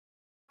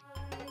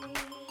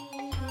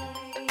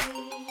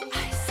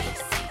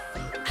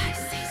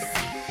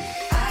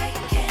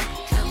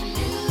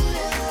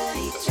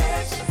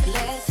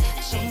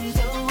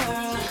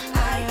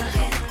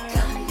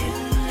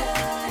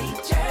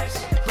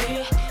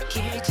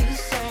care to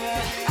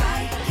serve.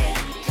 I get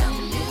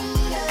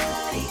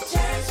community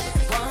church,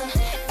 one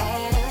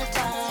at a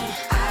time.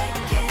 I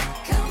get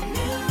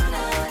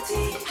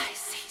community.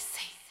 ICC.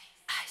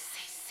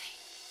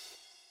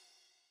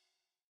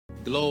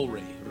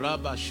 Glory.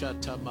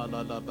 Rabashata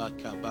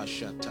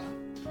malalabakabashata.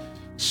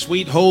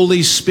 Sweet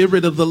Holy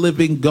Spirit of the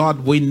living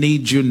God, we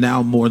need you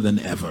now more than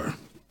ever.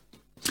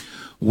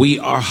 We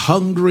are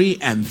hungry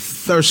and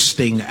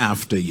thirsting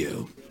after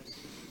you.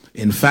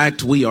 In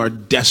fact, we are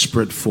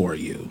desperate for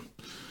you.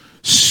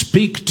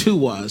 Speak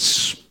to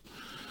us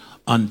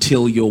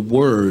until your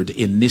word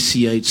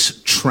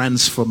initiates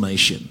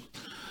transformation,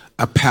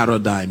 a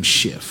paradigm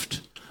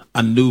shift,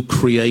 a new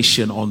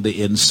creation on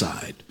the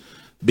inside.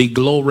 Be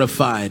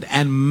glorified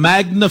and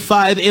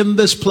magnified in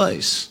this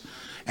place.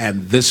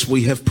 And this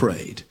we have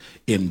prayed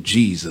in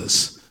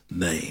Jesus'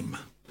 name.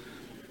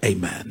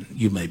 Amen.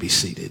 You may be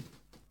seated.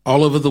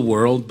 All over the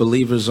world,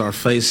 believers are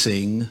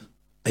facing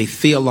a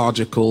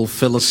theological,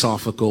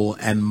 philosophical,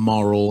 and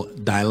moral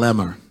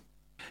dilemma.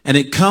 And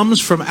it comes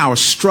from our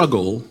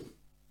struggle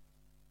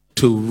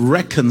to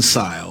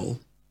reconcile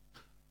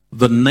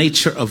the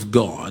nature of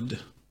God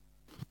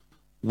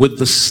with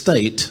the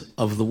state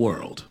of the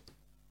world.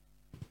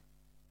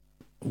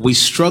 We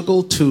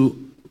struggle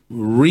to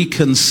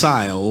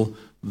reconcile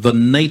the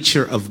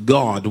nature of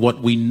God,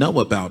 what we know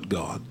about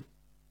God,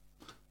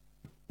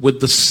 with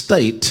the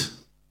state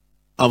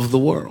of the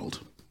world.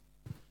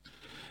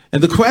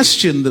 And the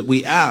question that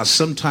we ask,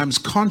 sometimes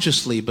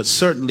consciously, but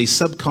certainly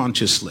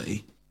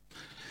subconsciously,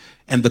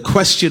 and the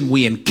question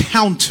we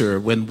encounter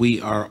when we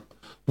are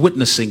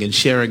witnessing and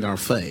sharing our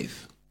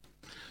faith,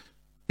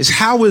 is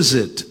how is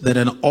it that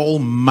an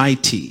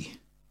almighty,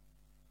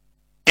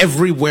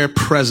 everywhere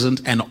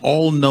present and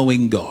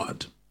all-knowing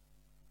God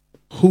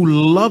who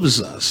loves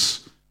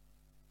us,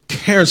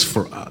 cares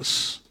for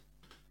us,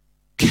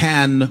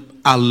 can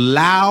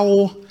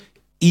allow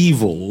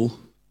evil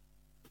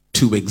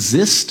to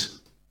exist,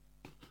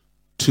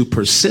 to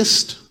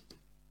persist,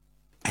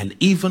 and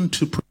even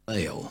to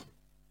prevail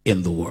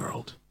in the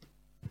world?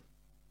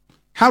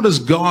 How does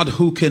God,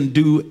 who can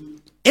do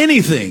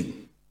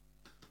anything,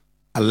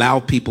 allow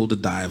people to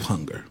die of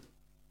hunger?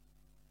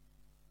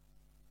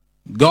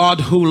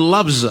 God, who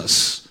loves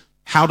us,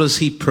 how does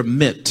he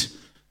permit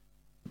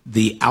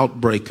the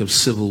outbreak of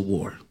civil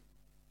war?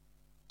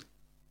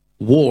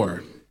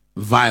 War,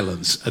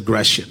 violence,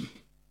 aggression.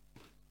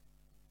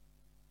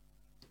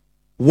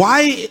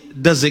 Why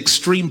does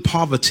extreme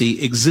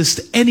poverty exist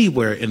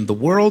anywhere in the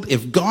world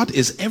if God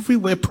is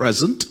everywhere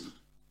present,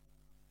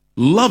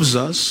 loves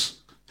us,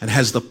 and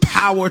has the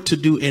power to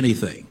do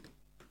anything?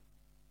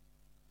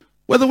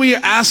 Whether we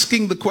are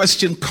asking the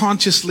question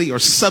consciously or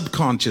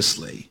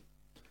subconsciously,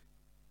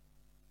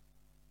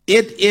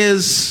 it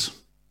is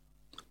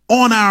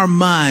on our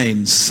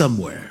minds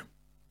somewhere.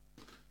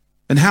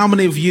 And how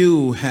many of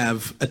you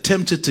have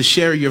attempted to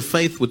share your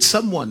faith with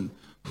someone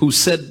who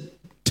said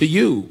to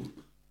you,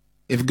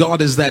 if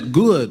God is that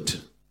good,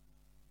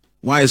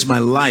 why is my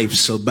life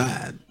so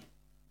bad?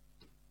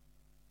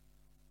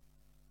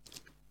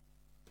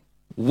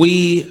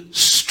 We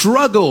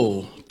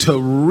struggle to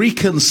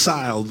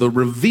reconcile the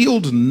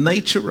revealed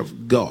nature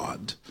of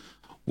God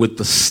with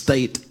the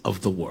state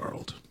of the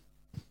world.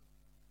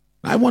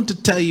 I want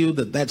to tell you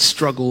that that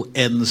struggle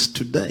ends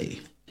today.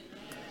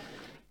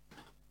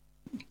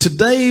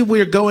 Today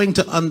we're going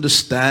to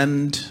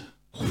understand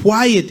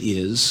why it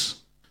is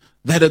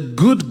that a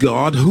good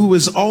God who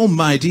is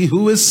almighty,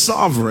 who is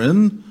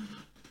sovereign,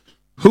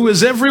 who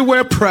is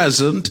everywhere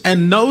present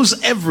and knows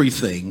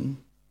everything,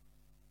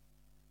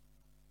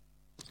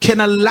 can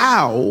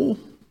allow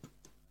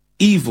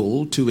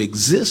evil to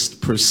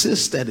exist,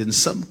 persist, and in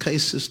some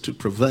cases to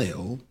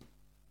prevail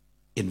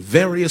in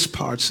various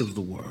parts of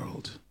the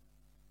world.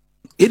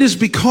 It is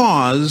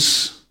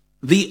because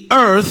the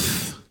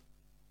earth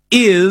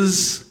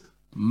is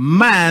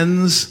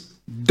man's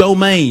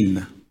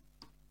domain.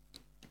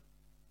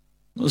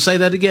 We'll say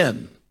that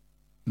again.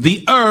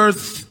 The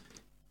earth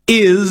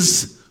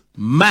is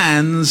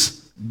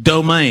man's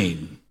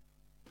domain.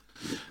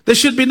 There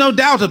should be no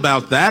doubt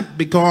about that,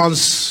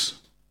 because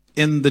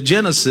in the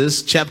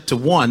Genesis chapter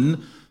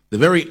 1, the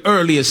very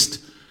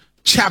earliest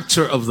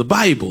chapter of the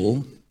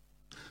Bible,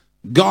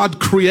 God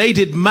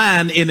created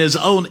man in his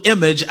own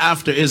image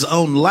after his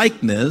own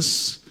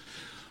likeness,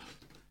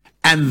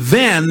 and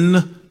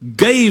then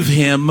gave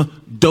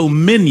him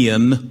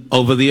dominion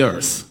over the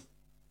earth,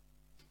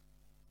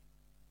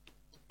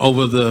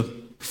 over the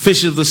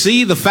fish of the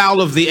sea, the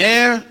fowl of the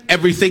air,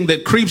 everything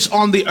that creeps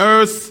on the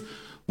earth.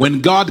 When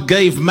God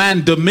gave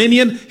man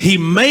dominion, he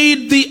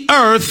made the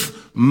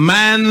earth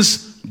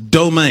man's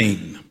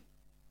domain.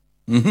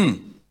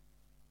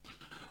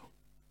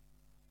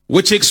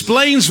 Which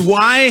explains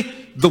why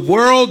the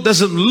world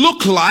doesn't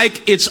look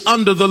like it's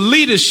under the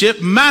leadership,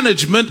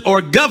 management,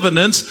 or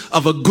governance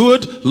of a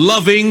good,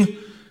 loving,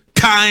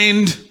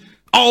 kind,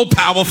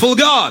 all-powerful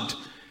God.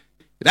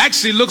 It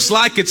actually looks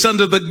like it's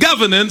under the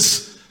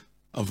governance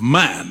of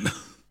man,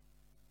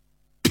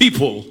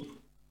 people.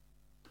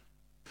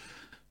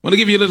 I want to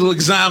give you a little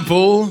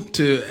example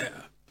to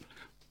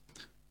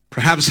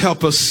perhaps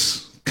help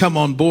us come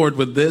on board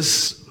with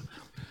this.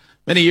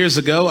 Many years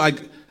ago,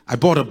 I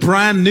bought a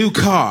brand new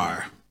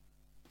car.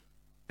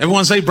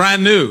 Everyone say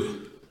brand new.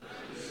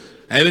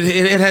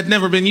 It had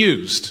never been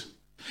used.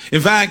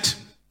 In fact,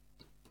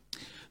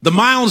 the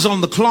miles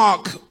on the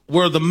clock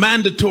were the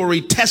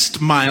mandatory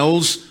test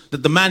miles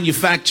that the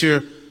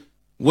manufacturer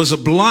was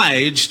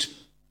obliged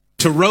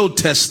to road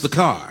test the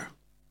car.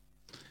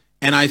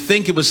 And I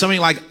think it was something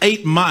like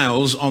 8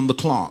 miles on the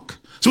clock.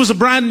 So it was a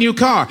brand new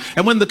car.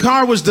 And when the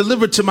car was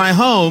delivered to my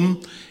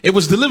home, it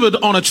was delivered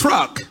on a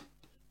truck.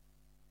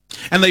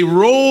 And they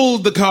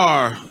rolled the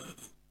car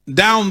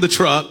down the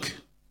truck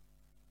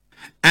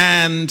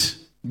and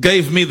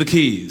gave me the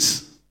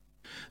keys.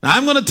 Now,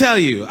 I'm going to tell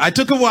you, I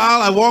took a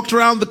while. I walked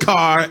around the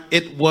car.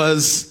 It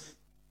was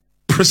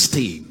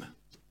pristine.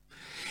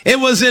 It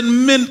was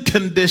in mint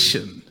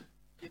condition.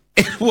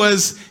 It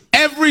was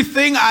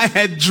everything I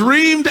had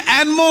dreamed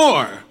and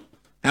more.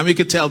 How many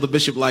could tell the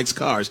bishop likes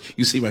cars?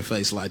 You see my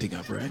face lighting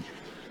up, right?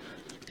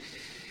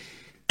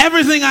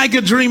 Everything I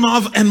could dream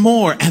of and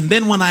more. And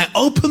then when I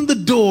opened the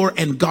door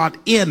and got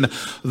in,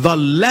 the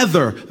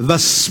leather, the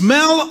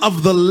smell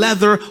of the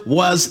leather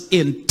was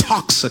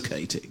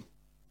intoxicating.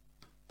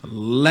 The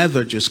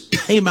leather just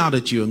came out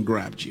at you and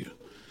grabbed you.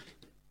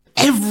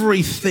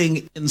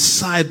 Everything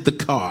inside the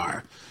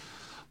car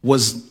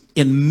was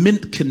in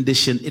mint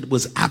condition. It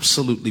was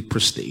absolutely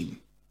pristine.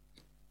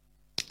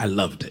 I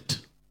loved it.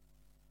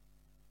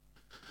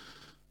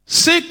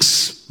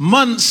 6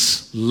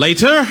 months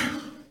later,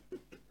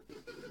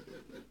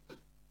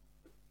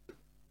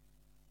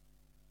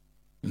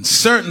 and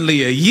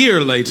certainly a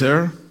year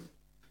later,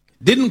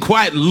 didn't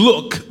quite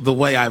look the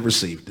way I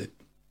received it.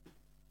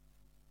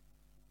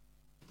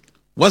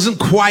 Wasn't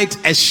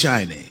quite as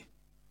shiny.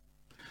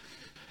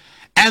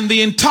 And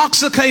the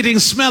intoxicating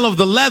smell of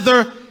the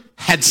leather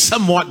had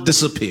somewhat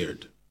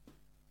disappeared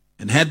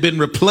and had been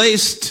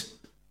replaced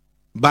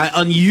by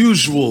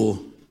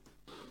unusual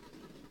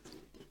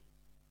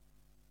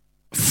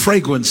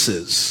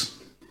fragrances.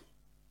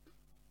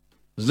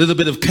 A little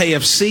bit of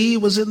KFC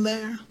was in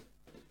there.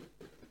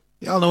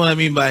 Y'all know what I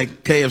mean by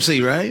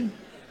KFC, right? A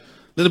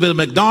little bit of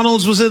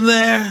McDonald's was in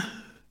there.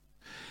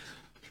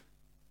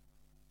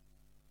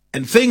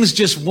 And things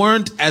just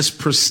weren't as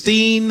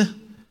pristine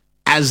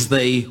as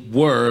they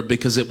were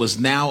because it was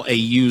now a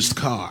used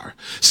car.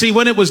 See,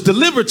 when it was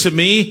delivered to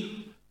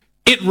me,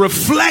 it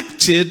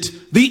reflected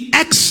the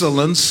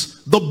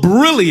excellence, the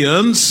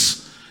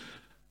brilliance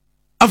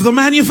of the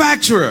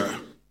manufacturer.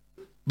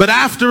 But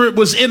after it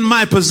was in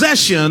my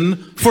possession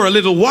for a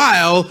little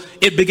while,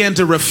 it began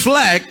to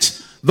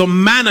reflect the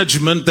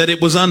management that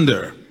it was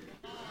under.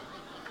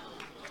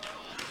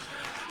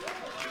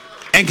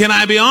 And can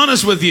I be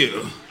honest with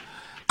you?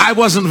 I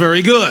wasn't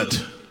very good.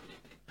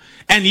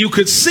 And you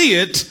could see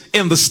it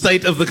in the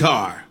state of the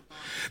car.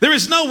 There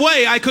is no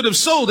way I could have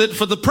sold it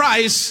for the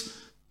price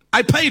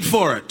I paid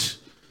for it,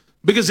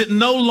 because it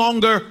no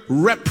longer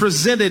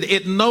represented,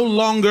 it no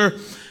longer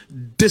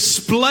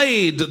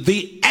displayed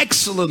the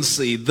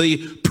excellency,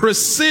 the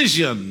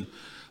precision,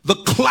 the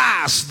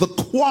class, the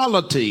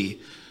quality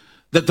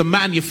that the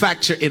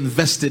manufacturer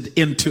invested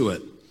into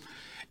it.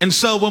 And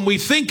so when we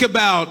think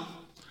about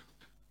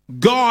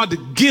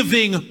God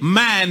giving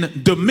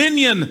man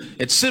dominion,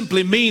 it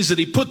simply means that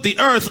he put the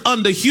earth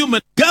under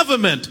human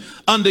government,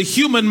 under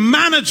human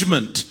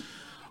management,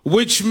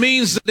 which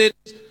means that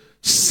it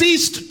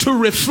ceased to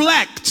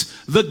reflect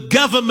the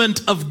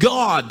government of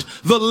God,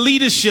 the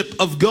leadership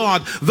of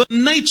God, the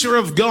nature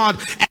of God,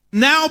 and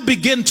now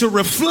begin to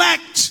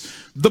reflect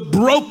the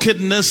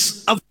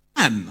brokenness of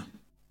man.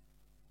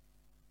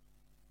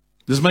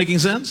 This is making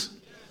sense?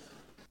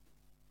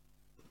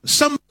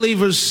 Some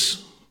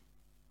believers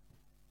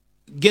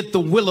get the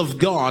will of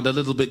God a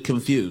little bit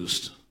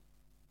confused.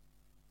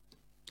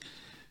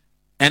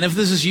 And if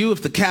this is you,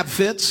 if the cap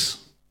fits,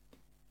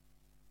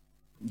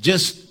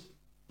 just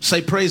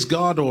say praise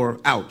God or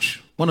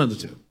ouch. One of the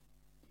two.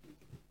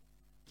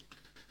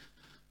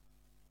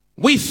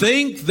 We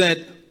think that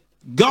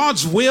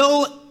God's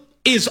will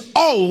is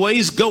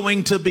always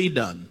going to be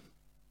done,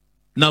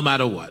 no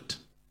matter what.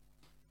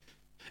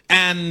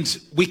 And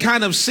we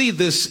kind of see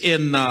this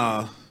in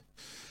our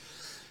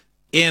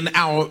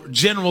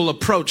general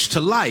approach to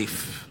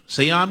life.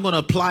 Say, I'm going to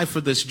apply for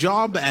this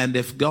job, and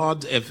if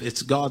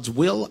it's God's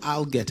will,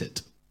 I'll get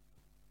it.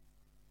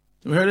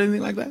 Have you heard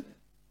anything like that?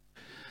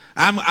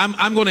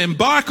 I'm going to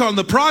embark on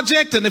the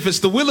project, and if it's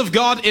the will of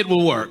God, it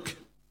will work.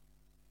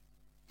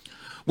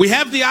 We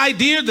have the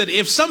idea that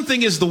if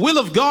something is the will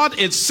of God,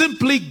 it's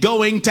simply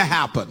going to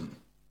happen.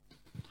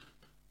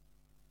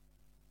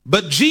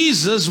 But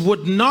Jesus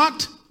would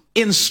not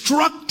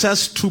instruct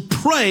us to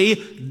pray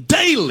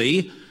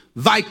daily,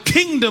 thy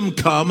kingdom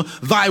come,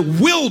 thy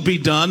will be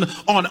done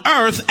on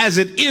earth as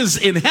it is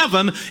in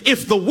heaven,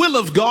 if the will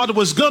of God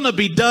was going to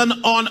be done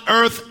on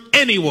earth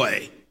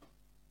anyway.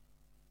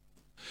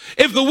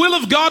 If the will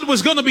of God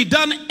was going to be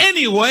done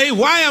anyway,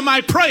 why am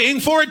I praying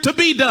for it to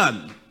be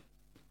done?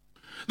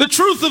 The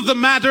truth of the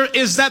matter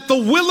is that the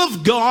will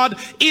of God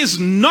is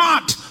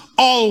not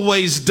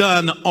always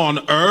done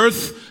on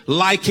earth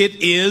like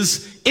it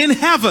is in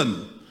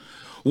heaven.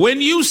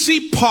 When you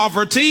see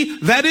poverty,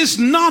 that is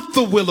not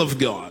the will of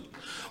God.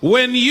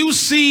 When you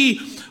see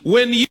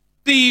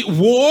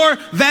war,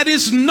 that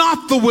is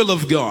not the will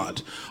of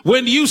God.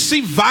 When you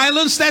see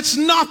violence, that's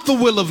not the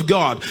will of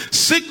God.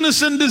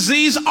 Sickness and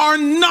disease are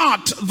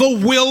not the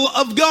will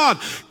of God.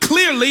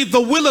 Clearly, the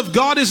will of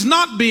God is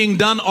not being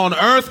done on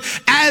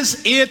earth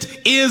as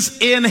it is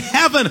in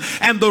heaven.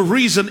 And the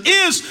reason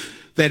is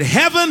that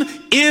heaven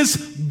is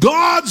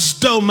God's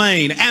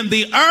domain and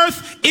the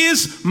earth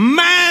is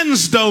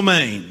man's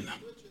domain.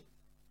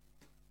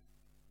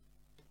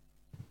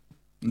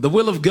 The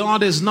will of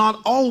God is not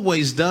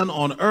always done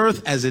on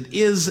earth as it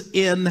is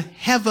in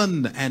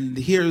heaven. And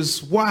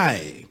here's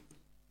why.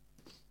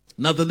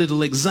 Another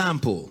little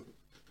example.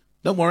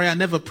 Don't worry, I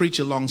never preach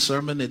a long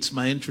sermon. It's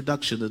my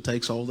introduction that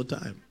takes all the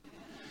time.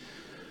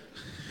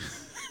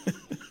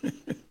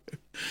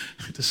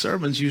 The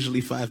sermon's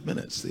usually 5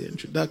 minutes. The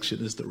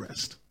introduction is the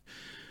rest.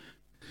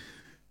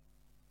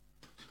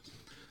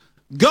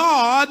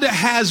 God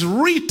has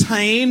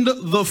retained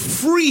the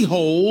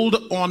freehold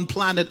on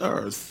planet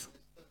Earth,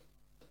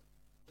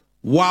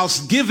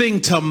 whilst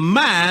giving to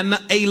man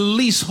a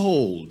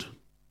leasehold.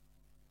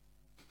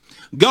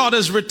 God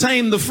has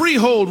retained the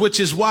freehold, which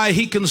is why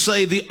he can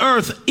say the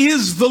earth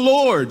is the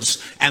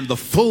Lord's and the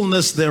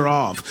fullness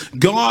thereof.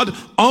 God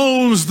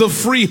owns the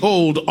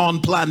freehold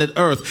on planet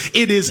Earth.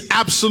 It is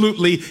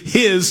absolutely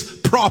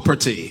his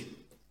property.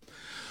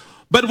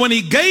 But when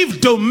he gave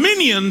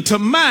dominion to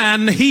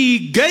man,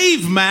 he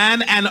gave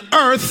man an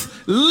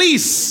earth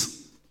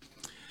lease.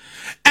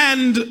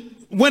 And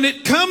when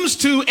it comes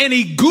to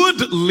any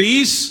good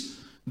lease,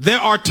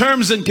 there are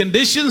terms and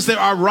conditions, there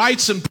are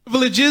rights and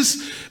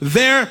privileges.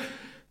 There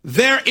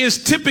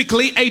is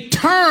typically a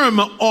term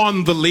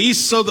on the lease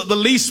so that the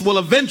lease will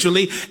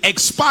eventually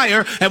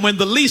expire. And when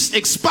the lease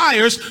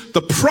expires,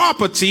 the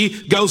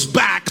property goes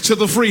back to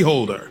the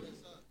freeholder.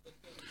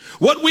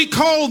 What we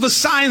call the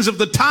signs of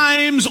the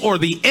times or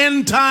the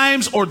end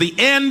times or the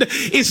end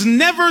is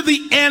never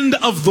the end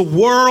of the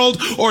world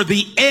or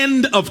the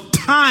end of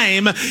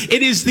time.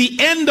 It is the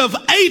end of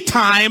a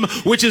time,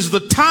 which is the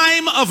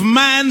time of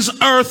man's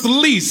earth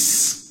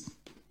lease.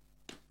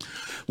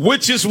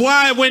 Which is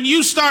why when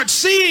you start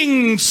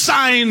seeing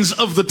signs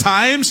of the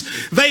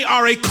times, they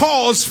are a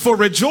cause for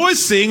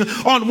rejoicing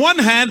on one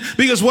hand,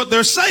 because what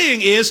they're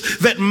saying is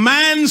that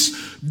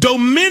man's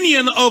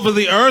dominion over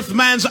the earth,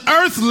 man's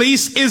earth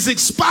lease is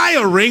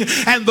expiring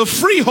and the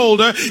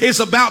freeholder is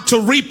about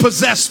to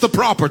repossess the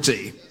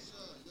property.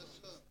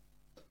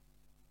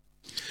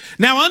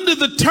 Now, under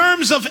the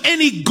terms of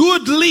any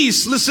good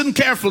lease, listen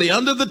carefully,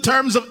 under the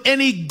terms of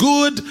any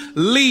good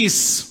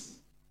lease,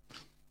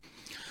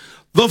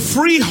 the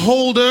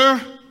freeholder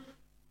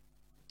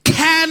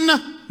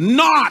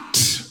cannot,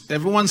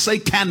 everyone say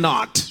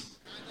cannot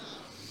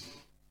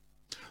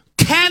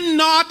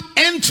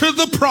enter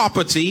the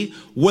property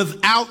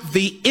without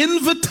the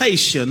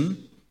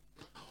invitation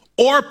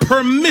or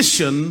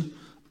permission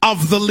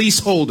of the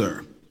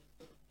leaseholder.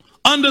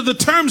 Under the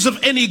terms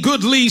of any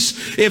good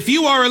lease, if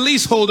you are a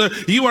leaseholder,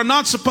 you are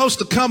not supposed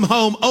to come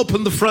home,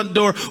 open the front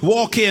door,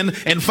 walk in,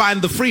 and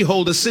find the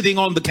freeholder sitting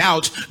on the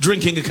couch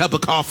drinking a cup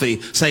of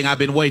coffee saying, "I've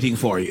been waiting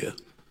for you."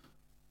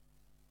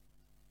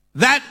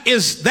 That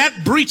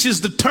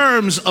breaches the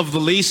terms of the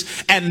lease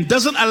and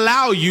doesn't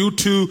allow you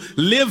to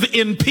live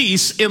in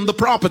peace in the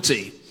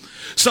property.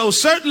 So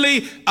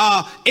certainly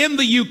in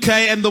the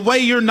UK, and the way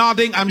you're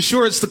nodding, I'm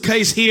sure it's the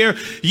case here,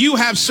 you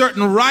have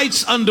certain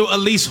rights under a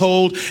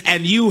leasehold,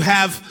 and you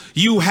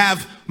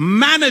have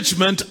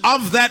management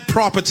of that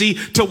property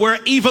to where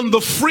even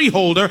the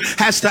freeholder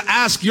has to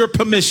ask your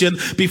permission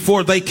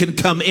before they can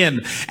come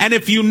in. And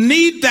if you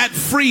need that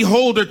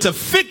freeholder to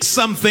fix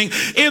something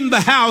in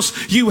the house,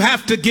 you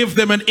have to give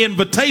them an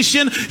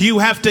invitation. You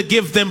have to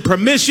give them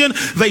permission.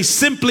 They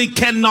simply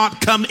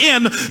cannot come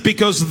in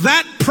because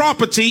that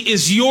property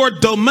is your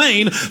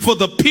domain for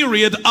the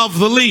period of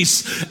the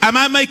lease. Am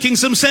I making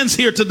some sense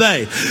here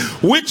today?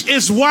 Which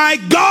is why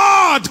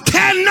God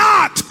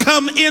cannot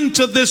come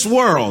into this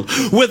world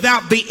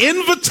without the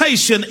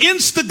invitation,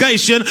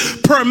 instigation,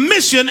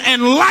 permission,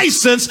 and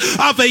license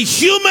of a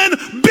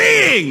human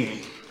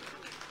being.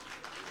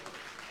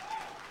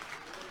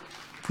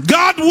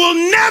 God will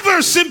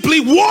never simply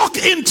walk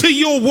into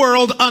your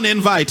world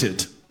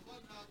uninvited.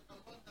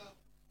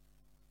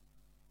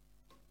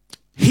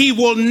 He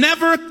will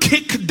never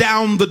kick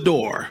down the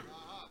door.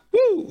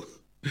 Woo.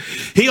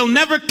 He'll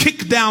never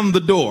kick down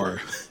the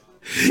door.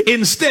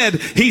 Instead,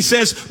 he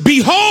says,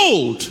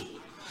 "Behold,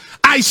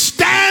 I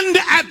stand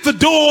at the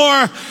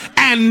door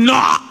and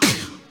knock.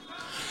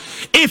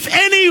 If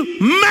any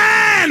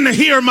man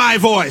hear my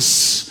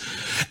voice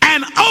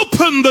and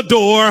open the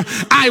door,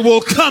 I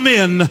will come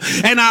in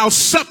and I'll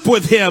sup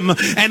with him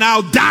and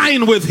I'll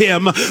dine with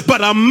him.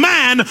 But a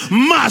man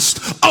must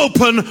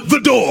open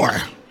the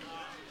door."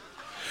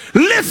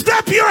 Lift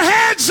up your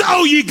heads,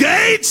 O ye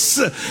gates,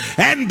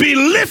 and be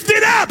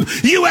lifted up,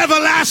 you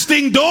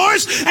everlasting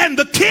doors, and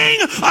the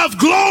King of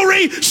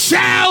glory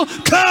shall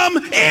come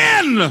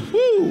in.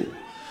 Woo.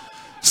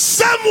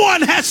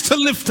 Someone has to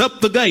lift up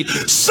the gate.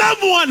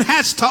 Someone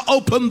has to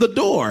open the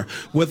door.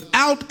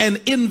 Without an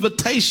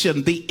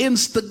invitation, the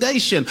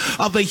instigation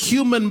of a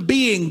human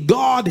being,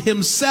 God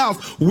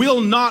himself will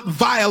not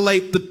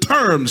violate the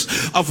terms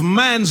of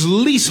man's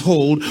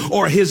leasehold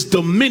or his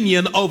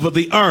dominion over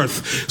the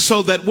earth.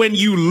 So that when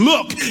you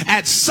look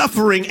at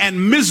suffering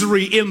and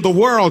misery in the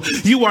world,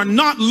 you are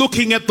not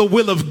looking at the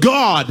will of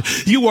God.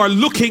 You are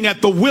looking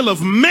at the will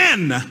of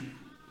men.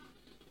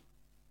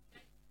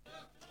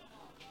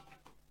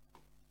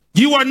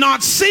 You are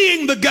not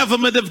seeing the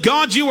government of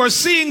God, you are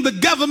seeing the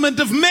government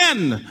of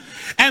men.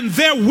 And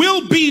there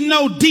will be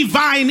no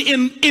divine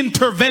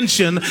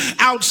intervention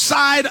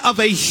outside of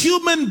a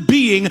human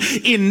being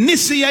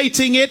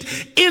initiating it,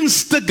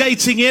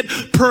 instigating it,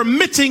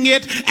 permitting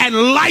it, and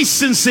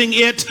licensing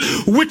it,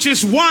 which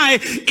is why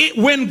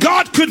when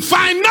God could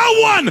find no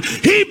one,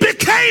 he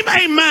became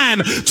a man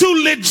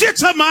to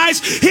legitimize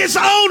his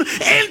own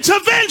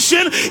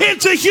intervention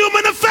into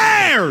human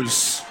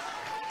affairs.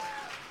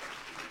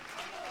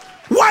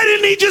 Why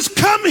didn't he just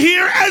come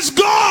here as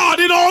God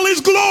in all his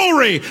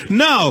glory?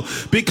 No,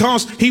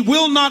 because he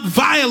will not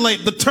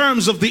violate the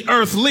terms of the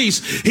earth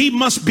lease. He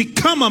must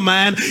become a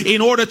man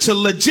in order to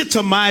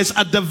legitimize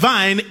a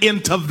divine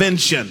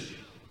intervention.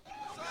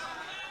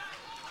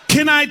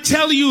 Can I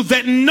tell you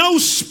that no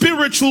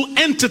spiritual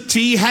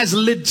entity has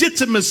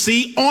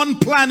legitimacy on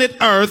planet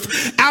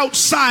Earth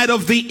outside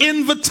of the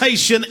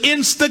invitation,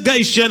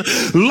 instigation,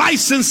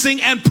 licensing,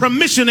 and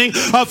permissioning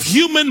of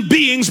human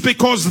beings,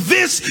 because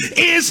this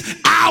is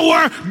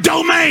our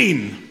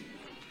domain.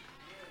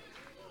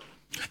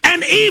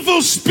 An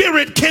evil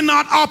spirit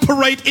cannot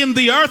operate in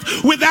the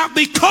earth without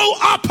the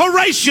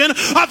cooperation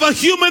of a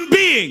human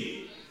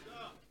being.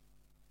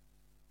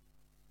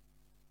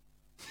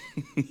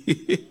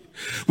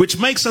 Which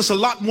makes us a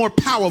lot more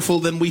powerful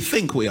than we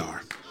think we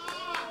are.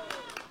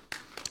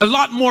 A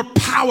lot more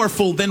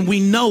powerful than we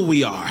know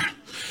we are.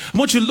 I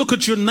want you to look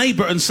at your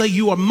neighbor and say,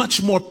 you are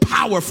much more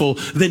powerful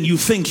than you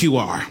think you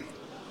are.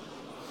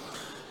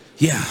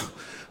 Yeah,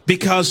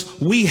 because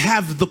we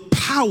have the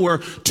power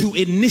to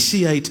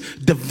initiate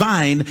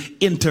divine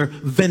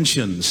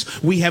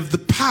interventions. We have the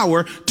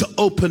power to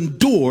open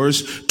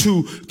doors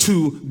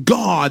to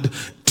God,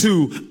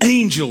 to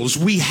angels.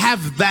 We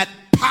have that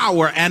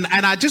power, and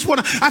I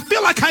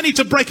feel like I need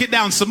to break it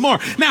down some more.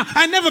 Now,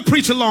 I never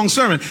preach a long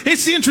sermon.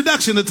 It's the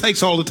introduction that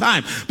takes all the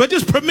time. But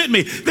just permit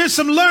me, there's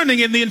some learning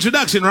in the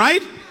introduction,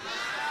 right?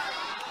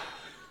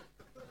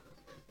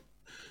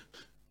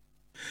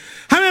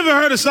 Have you ever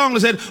heard a song that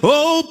said,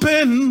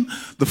 open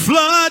the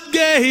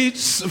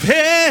floodgates of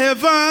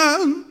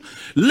heaven,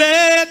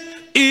 let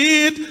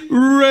it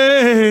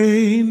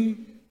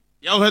rain?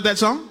 Y'all heard that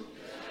song?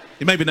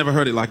 You maybe never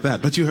heard it like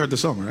that, but you heard the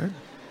song, right?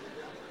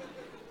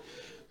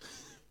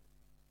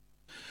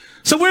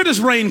 So where does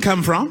rain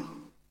come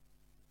from?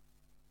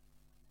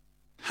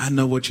 I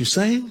know what you're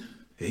saying.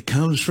 It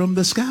comes from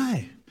the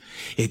sky.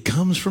 It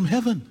comes from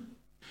heaven.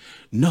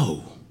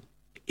 No,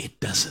 it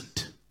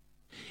doesn't.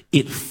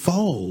 It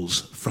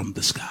falls from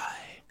the sky,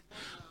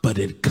 but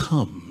it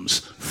comes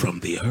from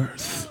the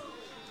earth.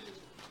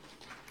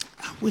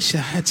 I wish I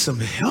had some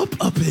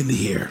help up in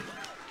here.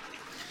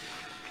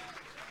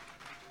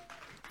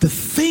 The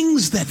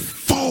things that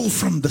fall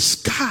from the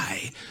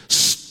sky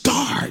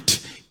start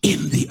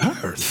in the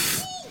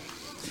earth.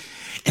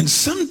 And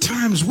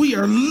sometimes we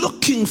are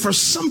looking for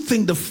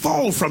something to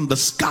fall from the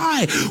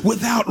sky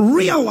without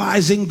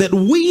realizing that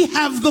we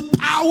have the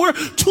power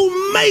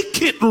to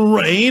make it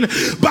rain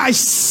by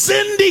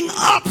sending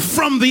up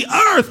from the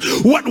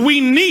earth what we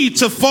need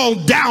to fall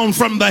down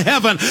from the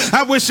heaven.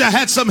 I wish I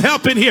had some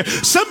help in here.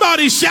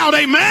 Somebody shout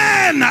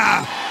amen.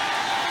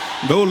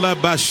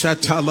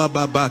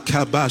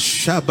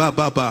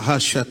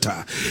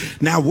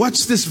 Now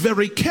watch this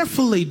very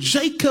carefully.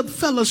 Jacob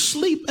fell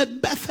asleep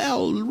at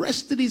Bethel,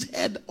 rested his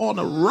head on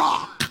a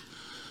rock,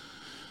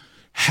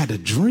 had a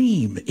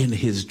dream. In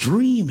his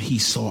dream he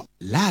saw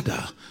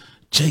ladder,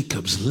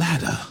 Jacob's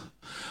ladder.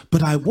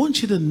 But I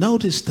want you to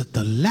notice that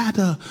the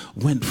ladder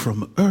went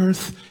from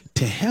earth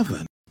to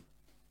heaven.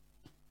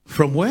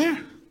 From where?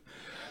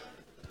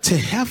 To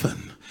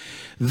heaven.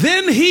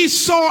 Then he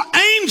saw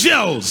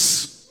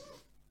angels.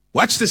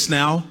 Watch this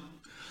now.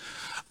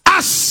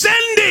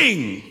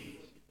 Ascending,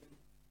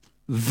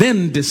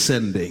 then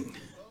descending.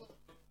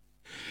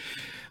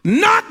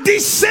 Not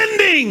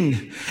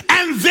descending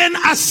and then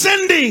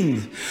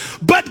ascending,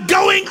 but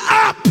going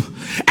up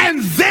and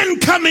and then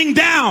coming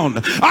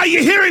down. Are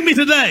you hearing me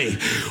today?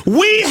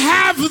 We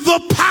have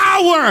the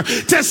power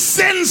to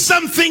send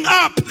something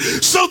up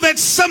so that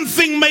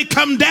something may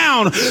come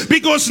down,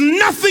 because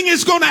nothing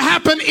is going to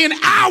happen in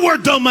our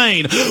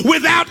domain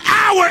without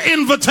our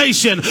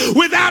invitation,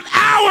 without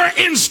our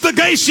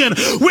instigation,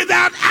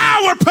 without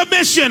our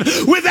permission,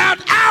 without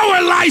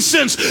our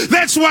license.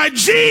 That's why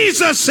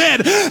Jesus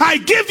said, I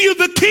give you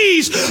the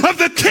keys of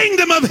the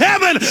kingdom of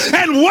heaven,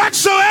 and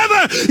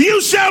whatsoever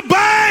you shall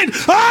bind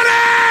on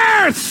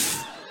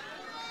earth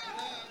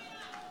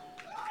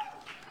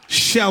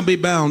shall be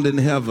bound in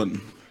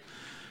heaven.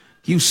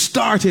 You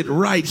start it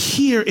right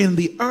here in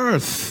the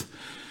earth,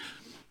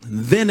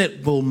 and then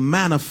it will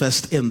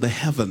manifest in the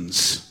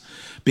heavens,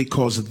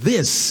 because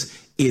this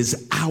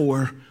is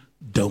our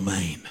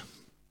domain.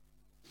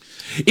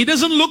 It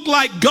doesn't look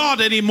like God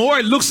anymore.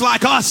 It looks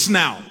like us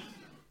now.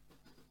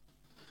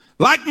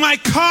 Like my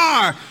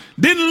car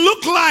didn't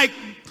look like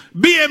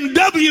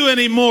BMW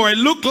anymore. It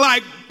looked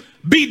like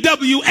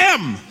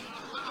BWM.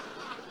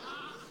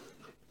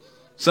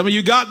 Some of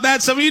you got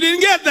that. Some of you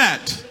didn't get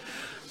that.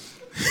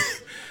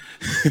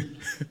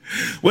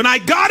 When I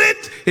got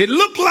it, it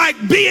looked like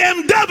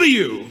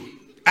BMW.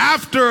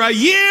 After a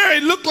year,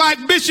 it looked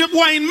like Bishop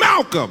Wayne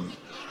Malcolm.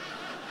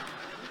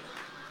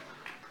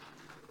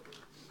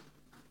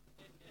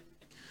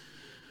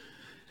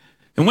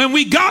 And when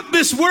we got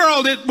this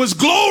world, it was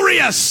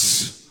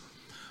glorious.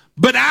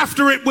 But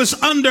after it was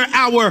under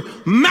our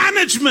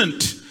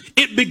management,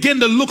 it began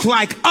to look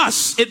like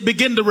us. It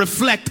began to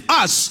reflect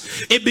us.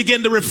 It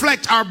began to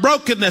reflect our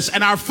brokenness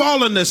and our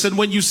fallenness. And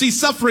when you see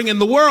suffering in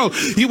the world,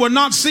 you are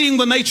not seeing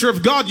the nature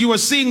of God. You are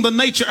seeing the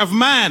nature of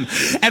man.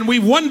 And we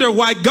wonder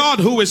why God,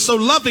 who is so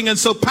loving and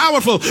so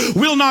powerful,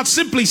 will not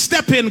simply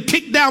step in,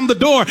 kick down the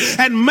door,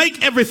 and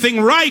make everything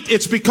right.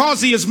 It's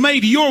because he has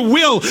made your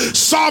will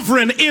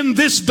sovereign in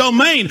this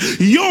domain.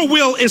 Your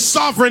will is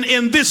sovereign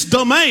in this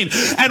domain.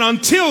 And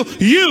until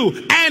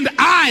you and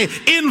I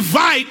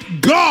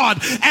invite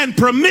God and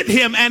permit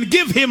him and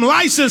give him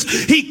license,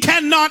 he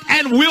cannot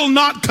and will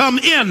not come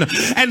in.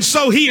 And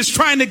so he is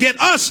trying to get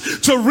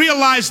us to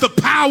realize the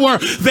power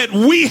that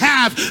we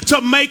have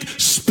to make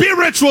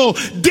spiritual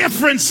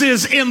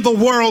differences in the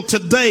world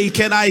today.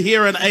 Can I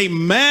hear an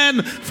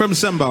amen from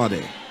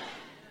somebody?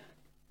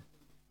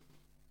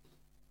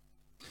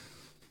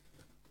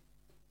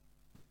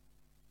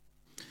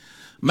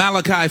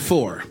 Malachi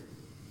 4.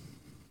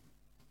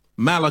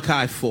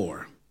 Malachi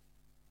 4.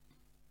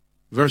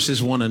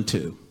 Verses 1 and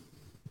 2.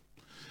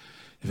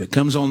 If it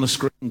comes on the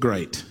screen,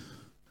 great.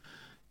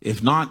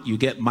 If not, you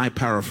get my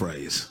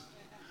paraphrase.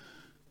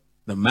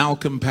 The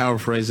Malcolm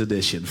paraphrase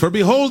edition. For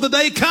behold, the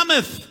day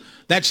cometh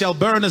that shall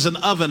burn as an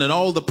oven, and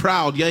all the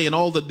proud, yea, and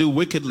all that do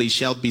wickedly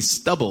shall be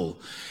stubble.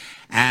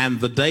 And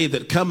the day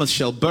that cometh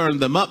shall burn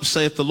them up,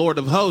 saith the Lord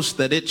of hosts,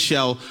 that it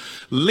shall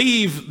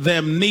leave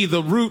them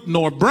neither root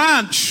nor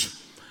branch.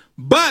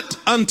 But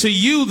unto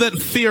you that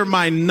fear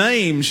my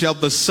name shall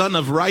the Son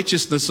of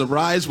Righteousness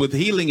arise with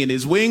healing in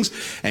his wings,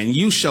 and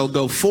you shall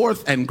go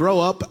forth and grow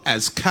up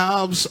as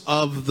calves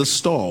of the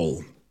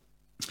stall.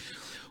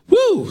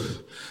 Woo!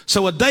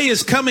 So a day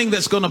is coming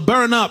that's going to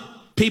burn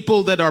up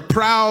people that are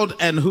proud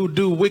and who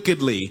do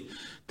wickedly.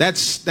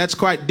 That's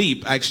quite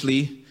deep,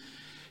 actually.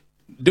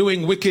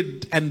 Doing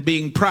wicked and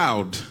being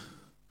proud.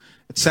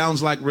 It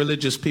sounds like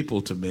religious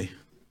people to me.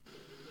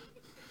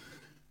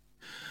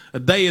 A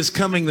day is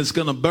coming that's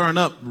going to burn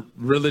up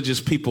religious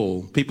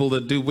people, people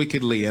that do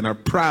wickedly and are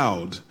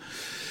proud.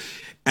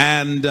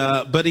 And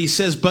but he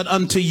says, but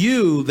unto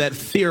you that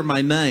fear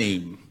my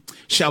name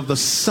shall the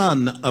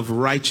Son of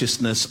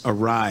Righteousness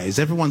arise.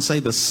 Everyone say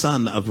the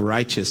Son of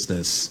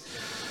Righteousness.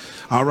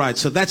 All right,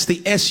 so that's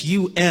the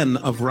S-U-N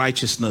of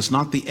righteousness,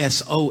 not the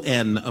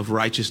S-O-N of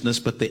righteousness,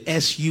 but the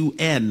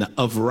S-U-N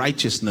of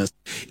righteousness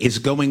is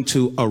going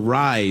to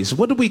arise.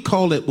 What do we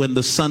call it when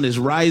the sun is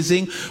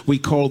rising? We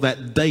call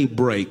that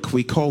daybreak.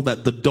 We call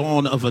that the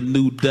dawn of a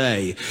new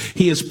day.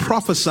 He is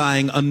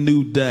prophesying a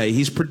new day.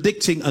 He's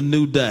predicting a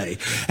new day.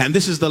 And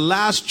this is the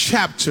last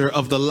chapter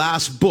of the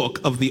last book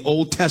of the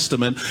Old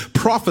Testament,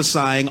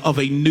 prophesying of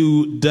a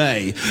new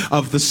day,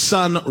 of the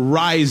sun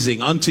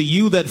rising. Unto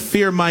you that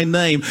fear my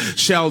name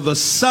shall the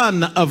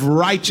Son of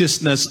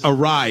Righteousness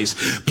arise.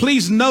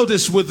 Please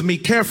notice with me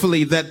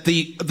carefully that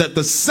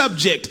the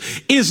subject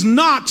is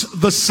not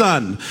the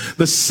sun.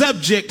 The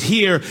subject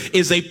here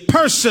is a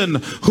person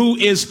who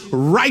is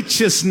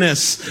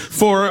righteousness.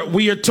 For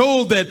we are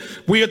told that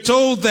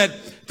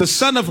the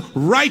Son of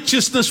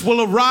Righteousness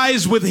will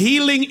arise with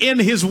healing in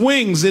his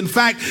wings. In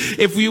fact,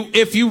 if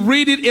you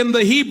read it in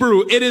the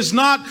Hebrew, it is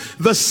not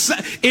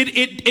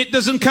it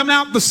doesn't come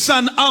out the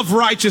Son of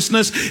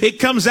Righteousness. It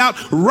comes out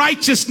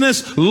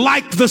righteousness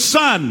like the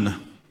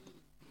sun.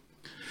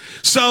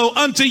 So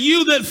unto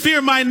you that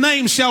fear my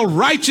name shall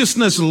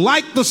righteousness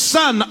like the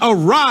sun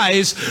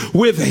arise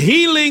with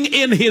healing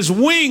in his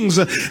wings.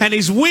 And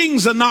his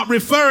wings are not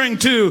referring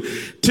to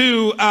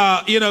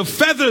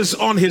feathers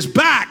on his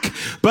back.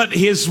 But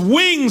his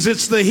wings,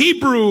 it's the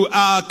Hebrew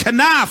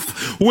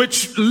kanaf,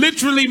 which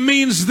literally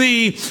means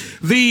the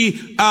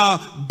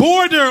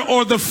border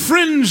or the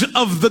fringe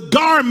of the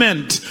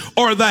garment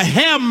or the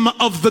hem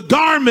of the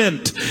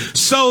garment,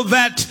 so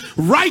that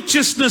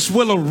righteousness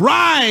will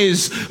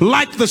arise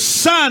like the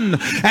sun,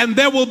 and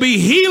there will be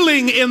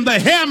healing in the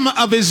hem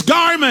of his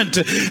garment.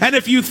 And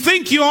if you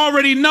think you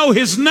already know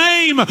his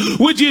name,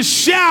 would you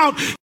shout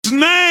his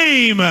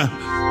name?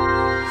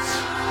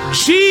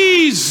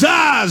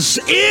 Jesus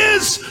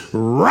is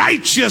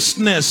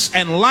righteousness,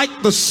 and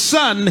like the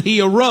sun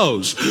he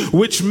arose,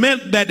 which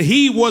meant that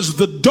he was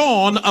the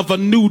dawn of a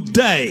new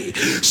day.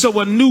 So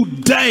a new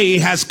day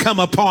has come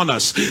upon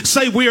us.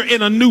 Say, we're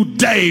in a new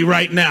day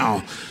right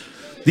now.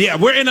 Yeah,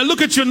 we're in a,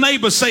 look at your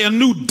neighbor, say, a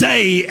new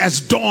day has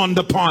dawned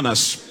upon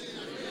us.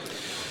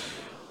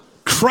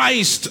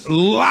 Christ,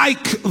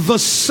 like the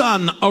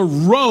sun,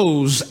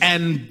 arose,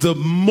 and the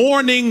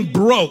morning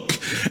broke,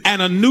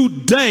 and a new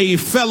day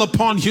fell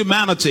upon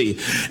humanity.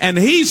 And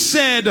he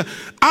said,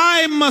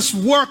 I must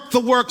work the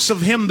works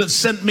of him that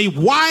sent me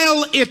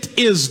while it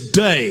is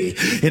day.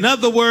 In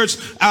other words,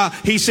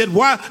 he said,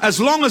 as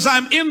long as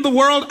I'm in the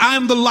world,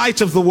 I'm the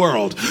light of the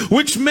world.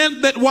 Which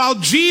meant that while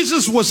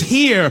Jesus was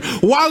here,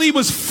 while he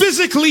was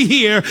physically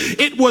here,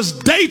 it was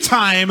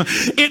daytime,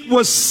 it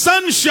was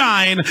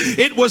sunshine,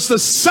 it was the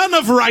sun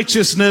of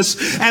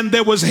righteousness, and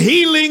there was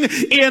healing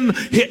in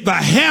the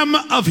hem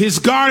of his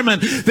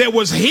garment. There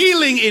was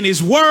healing in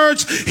his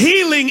words,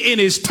 healing in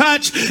his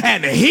touch,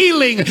 and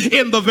healing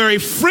in the very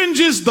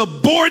fringes, the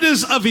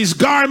borders of his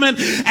garment.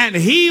 And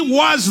he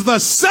was the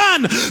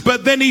sun.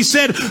 But then he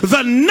said,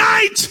 the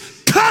night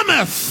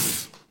cometh.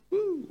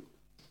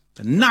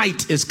 The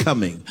night is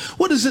coming.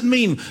 What does it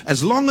mean?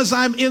 As long as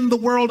I'm in the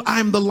world,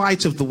 I'm the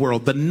light of the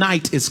world. The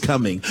night is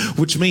coming,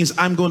 which means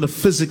I'm going to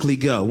physically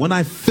go. When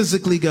I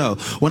physically go,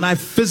 when I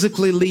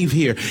physically leave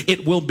here,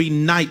 it will be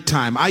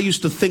nighttime. I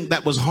used to think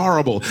that was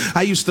horrible.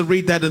 I used to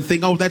read that and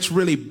think, oh, that's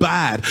really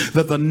bad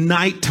that the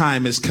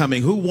nighttime is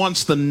coming. Who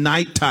wants the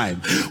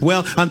nighttime?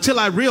 Well, until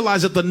I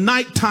realized that the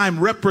nighttime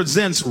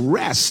represents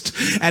rest,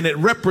 and it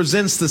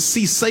represents the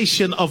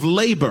cessation of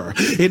labor.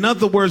 In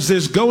other words,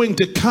 there's going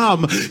to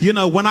come,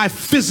 when I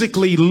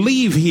physically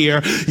leave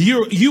here,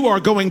 you are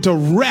going to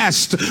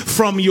rest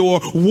from your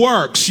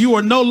works. You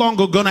are no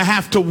longer going to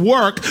have to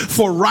work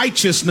for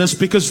righteousness,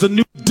 because the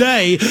new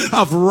day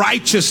of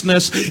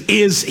righteousness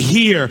is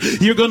here.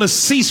 You're going to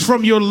cease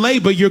from your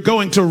labor. You're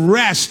going to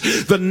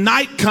rest. The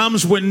night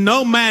comes when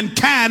no man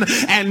can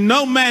and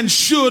no man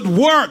should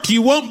work.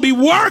 You won't be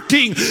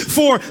working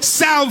for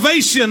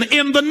salvation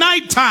in the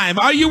nighttime.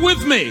 Are you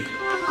with me?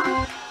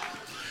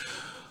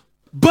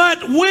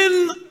 But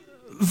when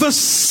the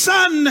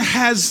sun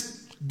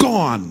has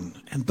gone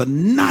and the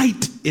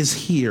night is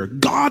here,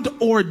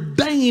 God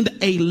ordained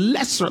a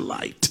lesser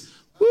light.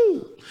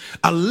 Woo.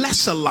 A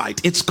lesser light.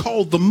 It's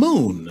called the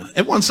moon.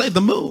 Everyone say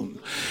the moon.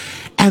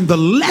 And the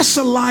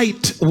lesser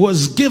light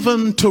was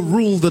given to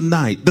rule the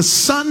night, the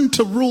sun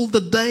to rule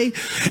the day,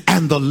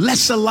 and the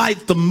lesser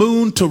light, the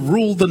moon, to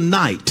rule the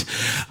night.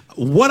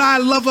 What I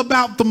love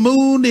about the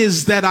moon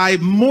is that I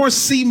more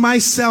see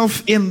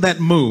myself in that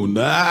moon.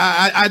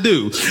 I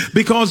do.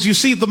 Because you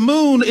see, the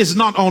moon is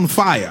not on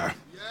fire.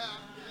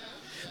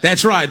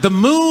 That's right. The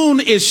moon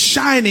is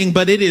shining,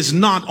 but it is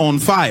not on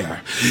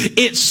fire.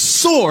 Its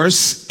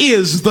source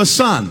is the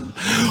sun.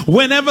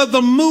 Whenever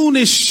the moon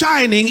is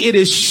shining, it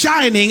is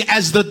shining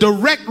as the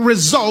direct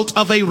result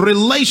of a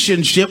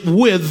relationship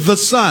with the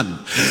sun.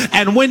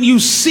 And when you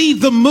see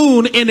the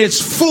moon in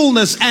its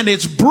fullness and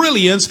its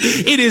brilliance,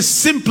 it is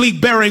simply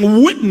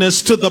bearing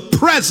witness to the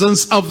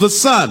presence of the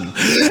sun.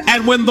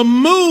 And when the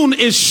moon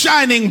is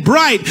shining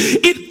bright,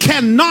 it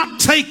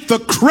cannot take the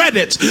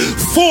credit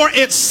for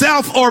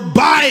itself or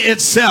by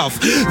itself.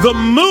 The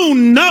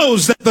moon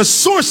knows that the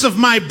source of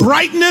my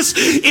brightness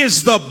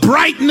is the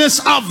brightness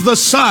of the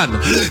sun.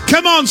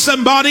 Come on,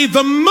 somebody.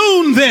 The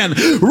moon then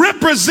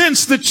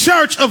represents the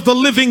church of the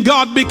living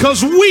God,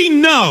 because we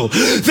know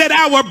that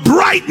our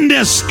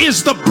brightness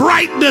is the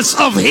brightness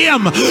of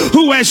him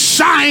who has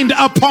shined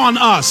upon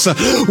us.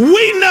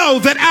 We know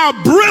that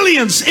our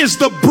brilliance is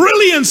the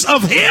brilliance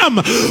of him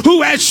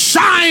who has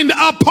shined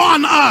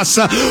upon us.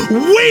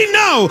 We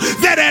know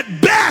that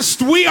at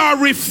best we are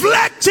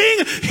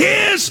reflecting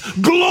his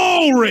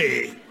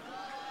glory.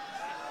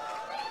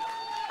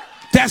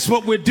 That's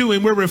what we're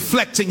doing. We're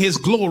reflecting his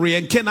glory.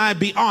 And can I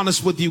be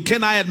honest with you?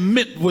 Can I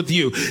admit with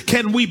you?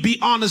 Can we be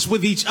honest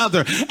with each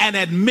other and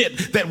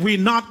admit that we're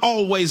not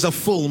always a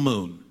full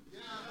moon?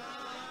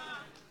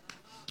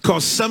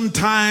 Because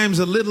sometimes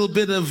a little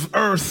bit of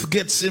earth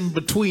gets in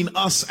between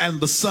us and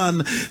the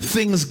sun.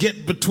 Things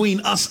get between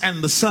us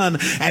and the sun,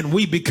 and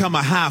we become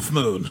a half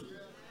moon.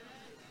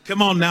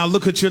 Come on now,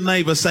 look at your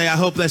neighbor. Say, I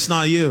hope that's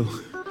not you.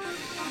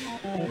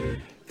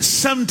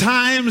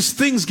 Sometimes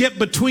things get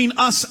between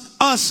us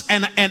us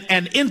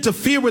and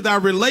interfere with our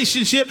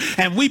relationship,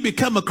 and we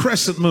become a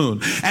crescent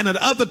moon. And at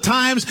other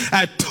times,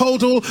 a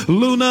total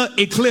lunar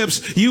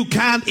eclipse, you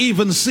can't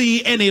even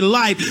see any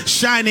light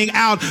shining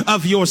out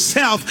of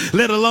yourself,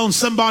 let alone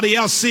somebody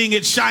else seeing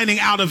it shining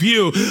out of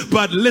you.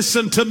 But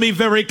listen to me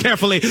very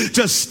carefully.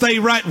 Just stay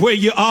right where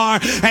you are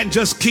and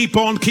just keep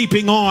on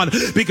keeping on,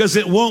 because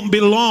it won't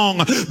be long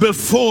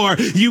before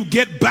you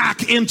get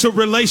back into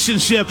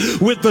relationship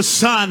with the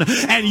sun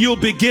and you'll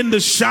begin to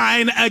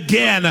shine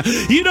again.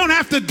 You don't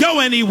have to go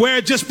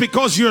anywhere just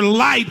because your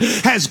light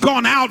has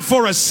gone out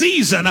for a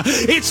season.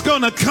 It's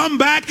going to come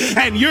back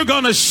and you're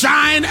going to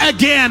shine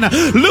again.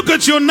 Look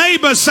at your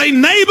neighbor. Say,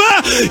 neighbor,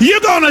 you're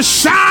going to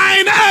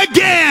shine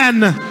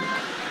again.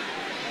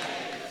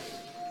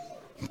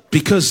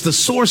 Because the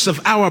source of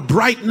our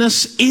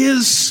brightness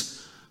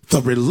is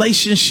the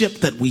relationship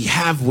that we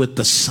have with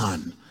the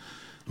sun.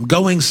 I'm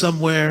going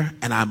somewhere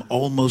and I'm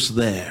almost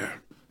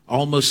there.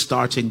 Almost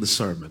starting the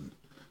sermon.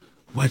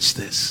 Watch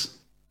this.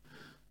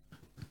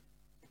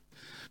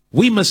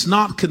 We must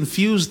not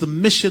confuse the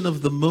mission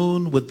of the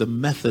moon with the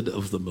method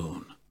of the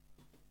moon.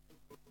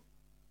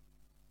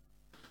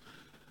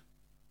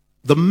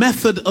 The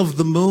method of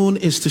the moon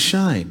is to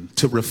shine,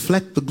 to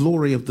reflect the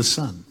glory of the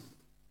sun.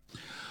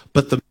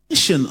 But the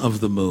mission of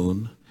the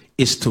moon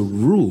is to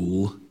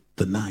rule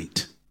the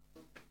night.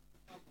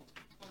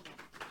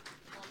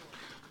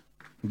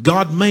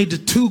 God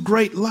made two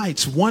great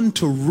lights, one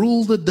to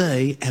rule the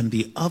day and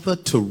the other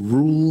to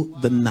rule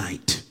the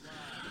night.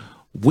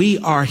 We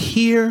are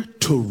here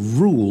to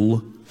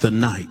rule the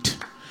night,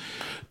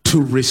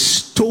 to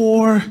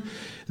restore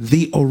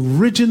the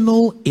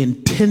original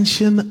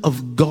intention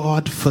of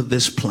God for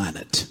this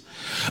planet.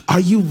 Are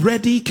you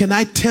ready? Can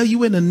I tell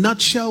you in a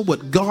nutshell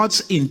what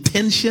God's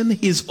intention,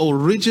 his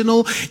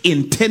original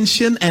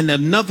intention, and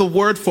another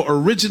word for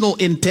original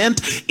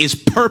intent is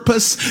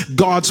purpose.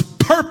 God's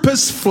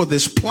purpose for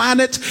this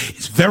planet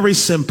is very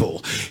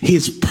simple.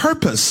 His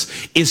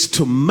purpose is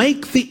to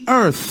make the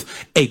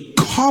earth a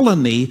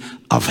colony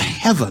of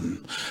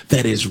heaven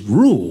that is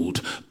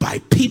ruled by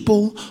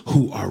people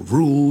who are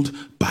ruled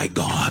by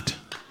God.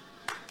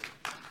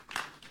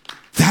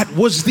 That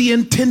was the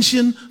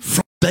intention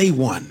from day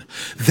one,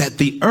 that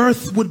the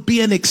earth would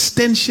be an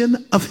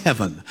extension of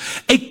heaven,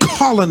 a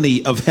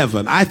colony of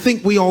heaven. I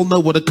think we all know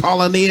what a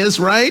colony is,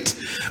 right?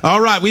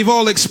 All right, we've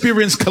all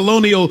experienced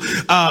colonial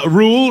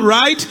rule,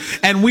 right?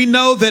 And we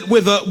know that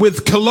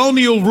with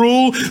colonial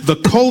rule, the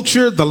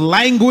culture, the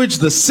language,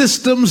 the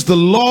systems, the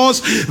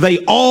laws,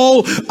 they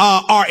all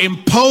are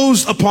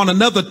imposed upon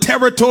another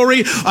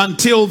territory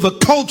until the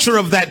culture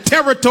of that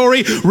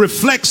territory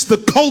reflects the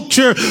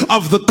culture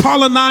of the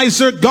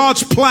colonizer.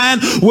 God's plan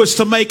was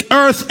to make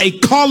earth a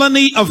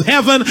colony of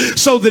heaven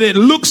so that it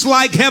looks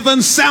like heaven,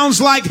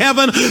 sounds like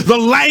heaven. The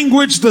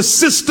language, the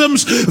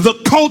systems, the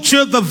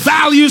culture, the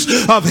values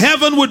of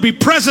heaven would be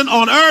present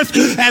on earth,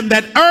 and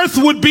that earth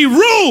would be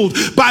ruled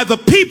by the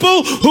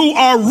people who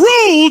are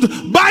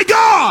ruled by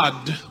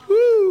God.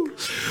 Woo.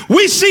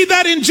 We see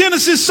that in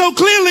Genesis so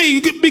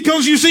clearly,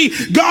 because you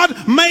see,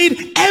 God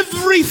made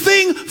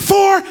everything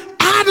for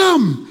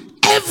Adam.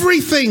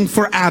 Everything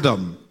for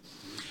Adam.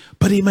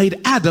 But he made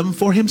Adam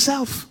for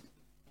himself.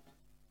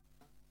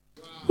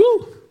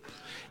 Woo.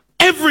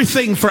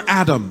 Everything for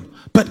Adam,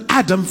 but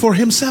Adam for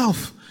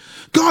himself.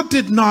 God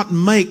did not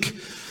make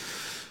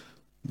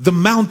the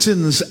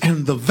mountains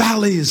and the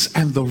valleys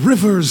and the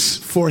rivers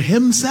for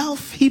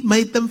himself. He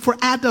made them for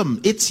Adam.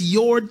 It's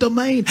your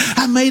domain.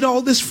 I made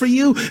all this for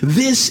you.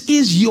 This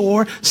is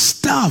your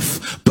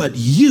stuff, but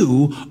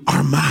you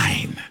are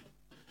mine.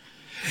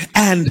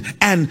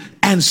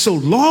 And so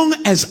long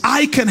as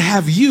I can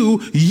have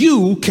you,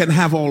 you can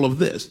have all of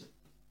this.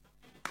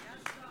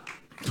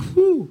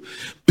 Whew.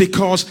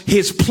 Because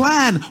his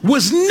plan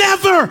was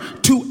never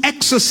to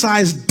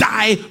exercise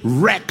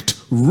direct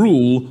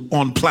rule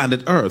on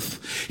planet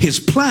Earth. His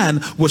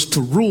plan was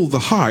to rule the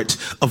heart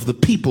of the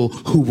people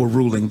who were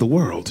ruling the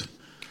world.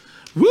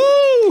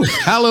 Woo!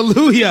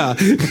 Hallelujah.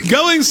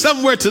 Going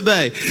somewhere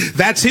today.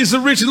 That's his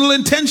original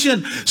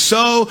intention.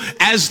 So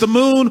as the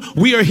moon,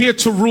 we are here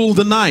to rule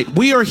the night.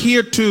 We are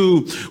here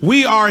to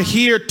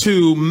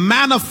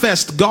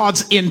manifest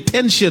God's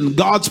intention,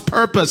 God's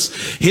purpose,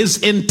 his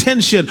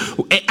intention.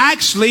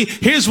 Actually,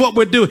 here's what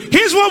we're doing.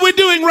 Here's what we're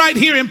doing right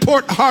here in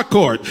Port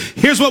Harcourt.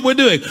 Here's what we're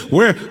doing.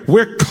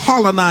 We're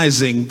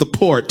colonizing the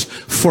port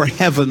for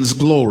heaven's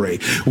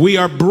glory. We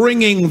are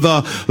bringing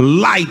the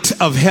light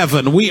of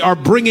heaven. We are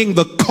bringing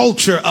the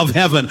culture of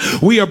heaven.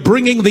 We are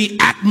bringing the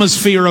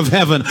atmosphere of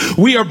heaven.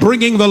 We are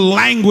bringing the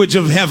language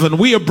of heaven.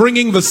 We are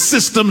bringing the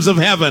systems of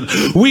heaven.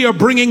 We are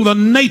bringing the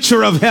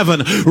nature of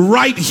heaven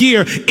right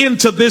here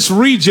into this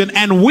region.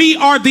 And we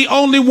are the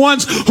only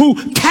ones who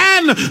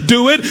can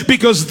do it,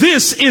 because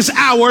this is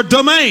our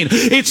domain.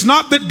 It's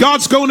not that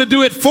God's going to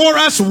do it for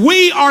us.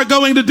 We are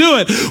going to do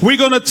it. We're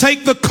going to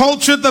take the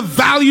culture, the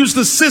values,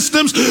 the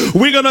systems.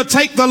 We're going to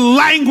take the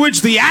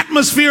language, the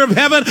atmosphere of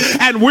heaven,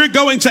 and we're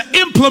going to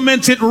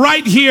implement it right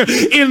here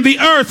in the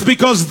earth,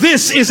 because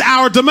this is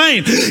our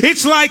domain.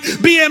 It's like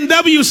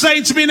BMW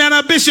saying to me,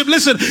 now Bishop,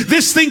 listen,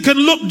 this thing can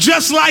look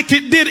just like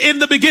it did in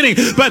the beginning,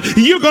 but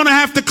you're going to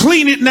have to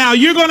clean it now.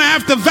 You're going to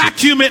have to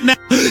vacuum it now.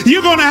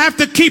 You're going to have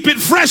to keep it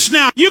fresh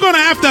now. You're going to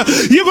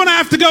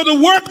have to go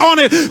to work on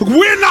it.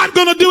 We're not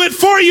going to do it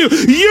for you.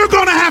 You're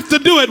going to have to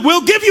do it.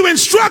 We'll give you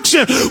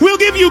instruction. We'll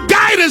give you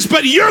guidance,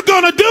 but you're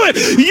going to do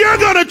it. You're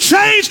going to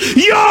change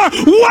your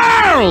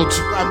world.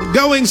 I'm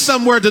going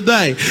somewhere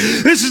today.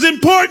 This is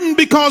important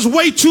because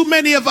way too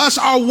many of us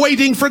are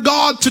waiting for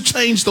God to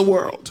change the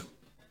world.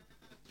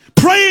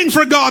 Praying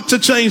for God to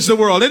change the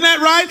world. Isn't that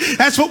right?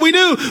 That's what we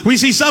do. We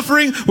see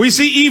suffering, we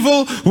see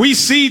evil, we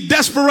see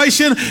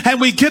desperation, and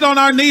we get on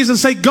our knees and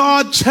say,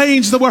 God,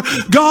 change the world.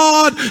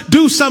 God,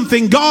 do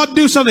something. God,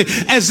 do something.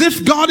 As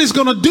if God is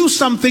going to do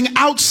something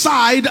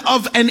outside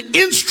of an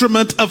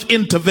instrument of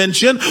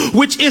intervention,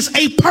 which is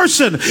a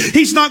person.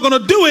 He's not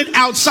going to do it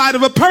outside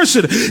of a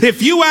person.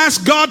 If you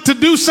ask God to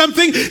do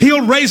something,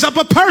 he'll raise up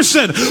a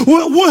person.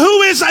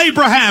 Who is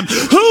Abraham?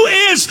 Who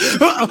is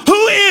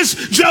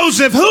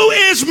Joseph? Who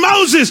is Moses?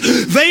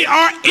 They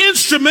are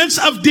instruments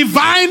of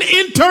divine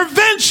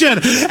intervention.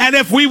 And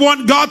if we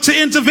want God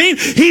to intervene,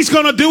 he's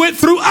going to do it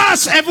through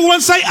us. Everyone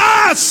say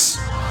us.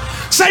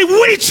 Say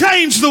we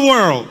change the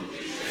world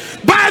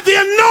by the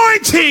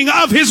anointing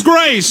of his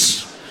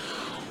grace.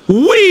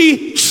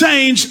 We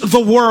change the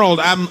world.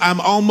 I'm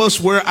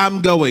almost where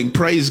I'm going.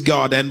 Praise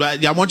God. And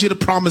I want you to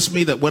promise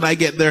me that when I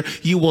get there,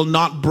 you will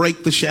not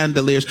break the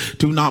chandeliers.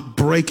 Do not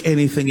break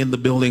anything in the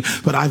building.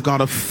 But I've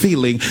got a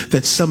feeling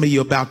that some of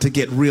you are about to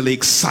get really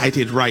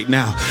excited right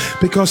now.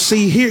 Because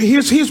see,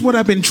 here's what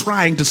I've been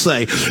trying to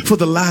say for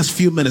the last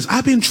few minutes.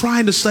 I've been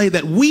trying to say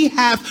that we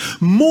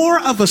have more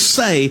of a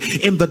say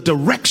in the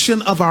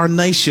direction of our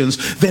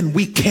nations than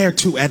we care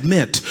to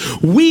admit.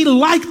 We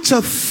like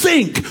to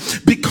think,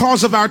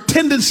 because of our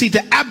tendency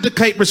to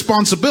abdicate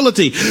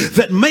responsibility,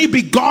 that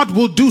maybe God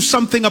will do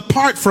something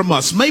apart from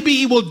us. Maybe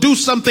he will do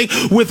something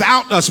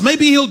without us.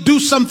 Maybe he'll do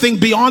something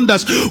beyond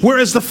us.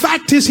 Whereas the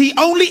fact is, he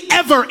only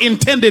ever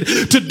intended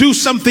to do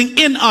something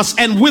in us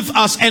and with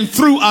us and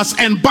through us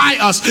and by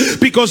us,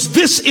 because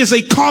this is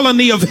a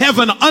colony of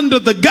heaven under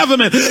the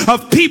government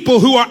of people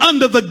who are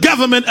under the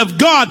government of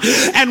God.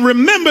 And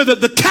remember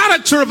that the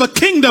character of a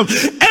kingdom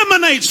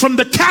emanates from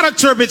the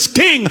character of its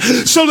king,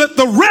 so that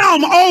the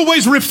realm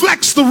always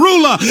reflects the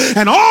ruler.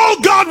 And all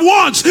God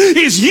wants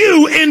is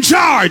you in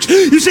charge.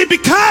 You see,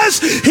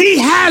 because he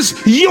has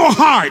your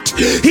heart,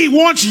 he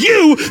wants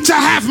you to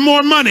have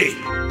more money.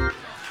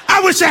 I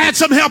wish I had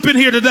some help in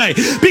here today.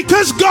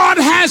 Because God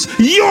has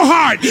your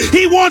heart,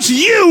 he wants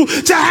you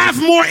to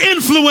have more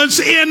influence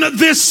in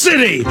this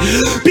city.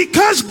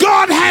 Because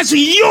God has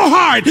your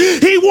heart,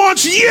 he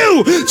wants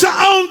you to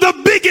own the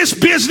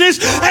biggest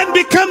business and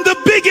become the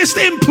biggest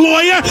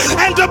employer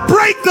and to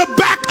break the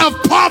back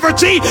of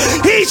poverty.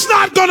 He's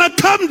not going to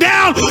come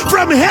down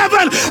from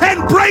heaven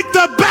and break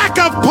the back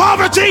of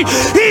poverty.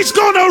 He's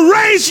going to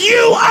raise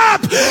you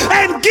up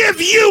and give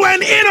you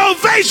an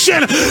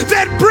innovation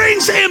that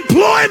brings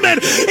employment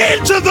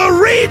into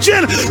the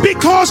region,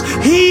 because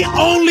he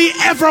only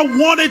ever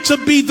wanted to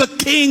be the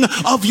king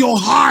of your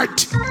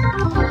heart.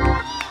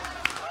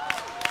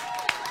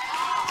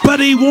 But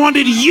he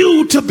wanted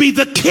you to be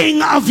the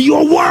king of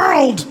your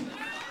world,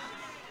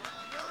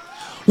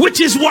 which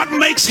is what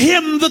makes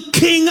him the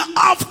King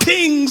of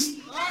Kings.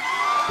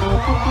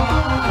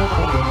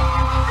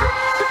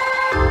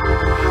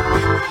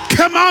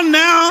 Come on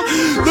now.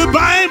 The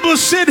Bible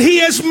said he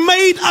has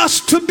made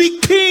us to be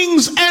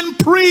kings and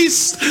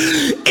priests.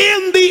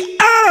 In the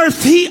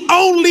earth, he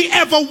only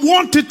ever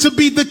wanted to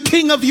be the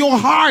king of your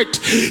heart.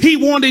 He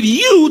wanted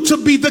you to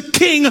be the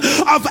king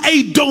of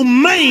a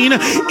domain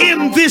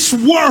in this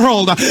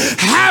world.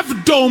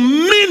 Have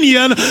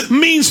dominion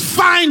means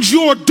find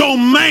your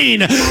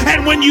domain.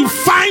 And when you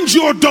find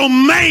your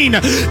domain,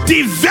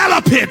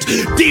 develop it,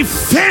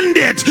 defend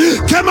it.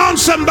 Come on,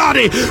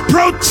 somebody,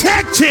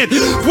 protect it.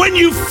 When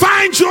you find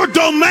your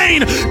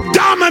domain,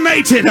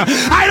 dominate it.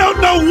 I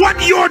don't know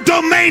what your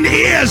domain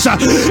is.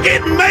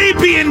 It may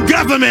be in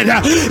government.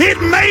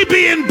 It may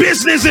be in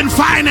business and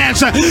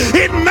finance.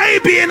 It may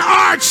be in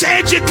arts,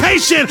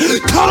 education,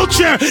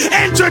 culture,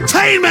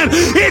 entertainment.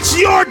 It's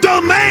your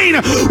domain.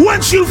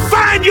 Once you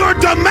find your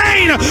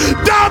domain,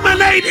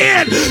 dominate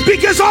it,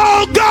 because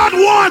all God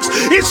wants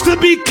is to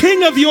be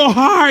king of your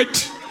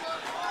heart.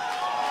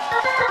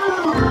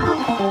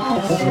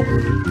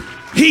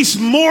 He's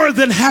more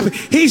than happy.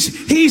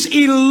 He's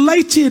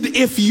elated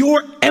if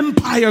your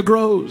empire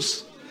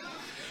grows,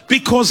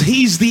 because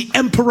he's the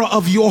emperor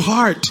of your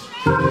heart.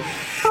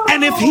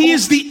 And if he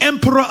is the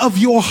emperor of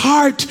your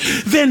heart,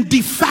 then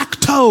de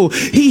facto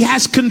he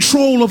has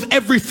control of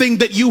everything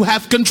that you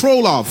have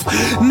control of.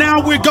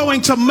 Now we're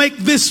going to make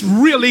this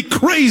really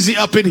crazy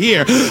up in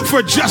here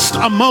for just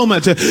a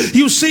moment.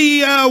 You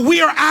see,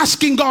 we are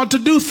asking God to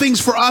do things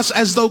for us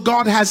as though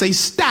God has a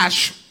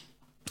stash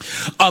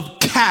of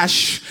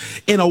cash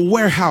in a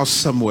warehouse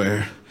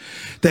somewhere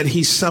that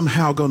he's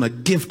somehow going to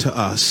give to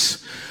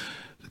us.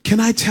 Can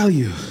I tell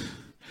you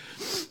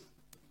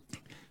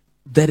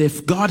that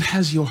if God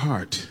has your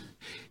heart,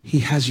 he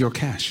has your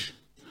cash.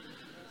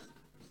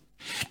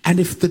 And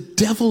if the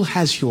devil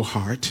has your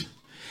heart,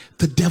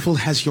 the devil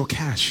has your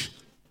cash.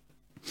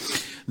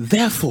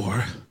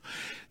 Therefore,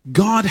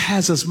 God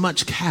has as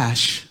much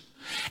cash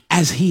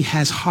as he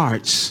has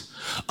hearts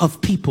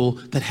of people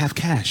that have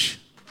cash.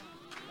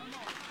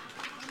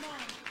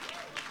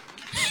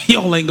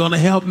 Y'all ain't gonna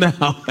help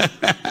now.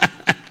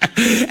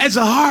 It's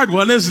a hard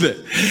one, isn't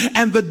it?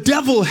 And the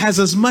devil has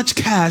as much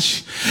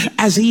cash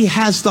as he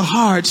has the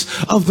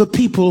hearts of the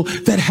people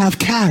that have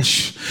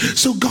cash.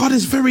 So God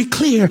is very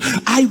clear.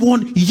 I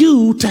want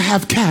you to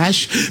have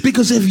cash,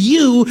 because if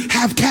you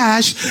have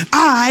cash,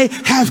 I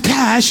have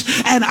cash,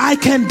 and I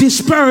can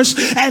disperse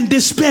and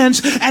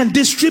dispense and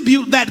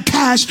distribute that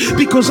cash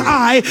because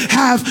I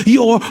have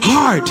your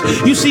heart.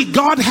 You see,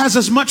 God has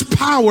as much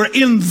power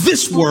in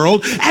this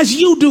world as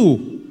you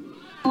do.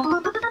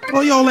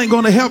 Well, y'all ain't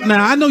going to help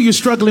now. I know you're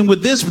struggling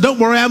with this, but don't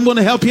worry, I'm going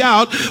to help you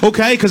out,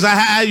 okay? Because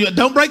I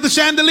don't break the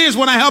chandeliers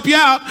when I help you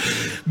out.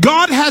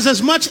 God has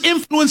as much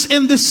influence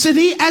in this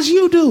city as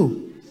you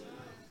do.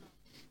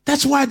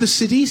 That's why the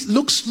city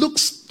looks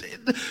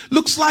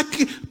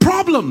like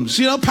problems.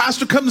 You know,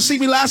 pastor come to see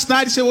me last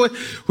night. He said, well,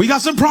 we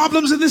got some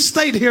problems in this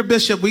state here,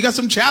 Bishop. We got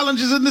some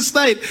challenges in this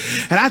state.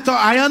 And I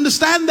thought, I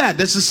understand that.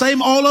 That's the same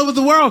all over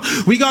the world.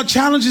 We got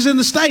challenges in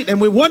the state,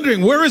 and we're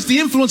wondering, where is the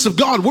influence of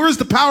God? Where is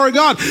the power of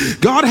God?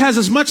 God has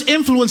as much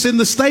influence in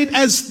the state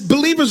as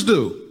believers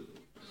do.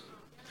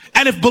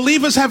 And if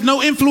believers have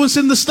no influence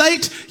in the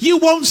state, you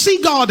won't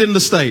see God in the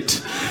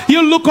state.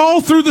 You look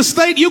all through the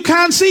state, you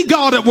can't see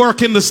God at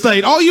work in the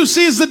state. All you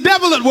see is the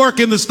devil at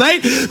work in the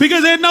state,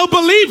 because there are no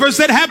believers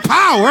that have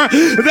power,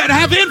 that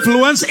have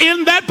influence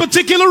in that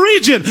particular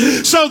region.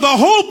 So the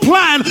whole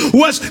plan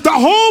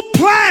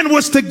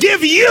was to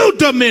give you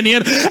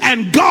dominion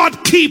and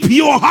God keep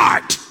your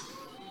heart.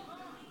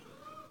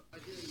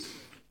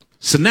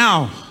 So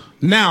now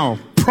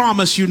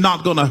promise you're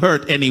not going to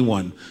hurt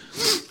anyone.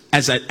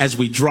 As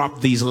we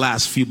drop these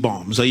last few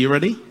bombs. Are you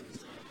ready?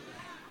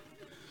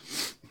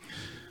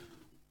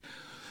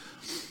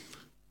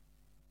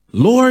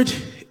 Lord,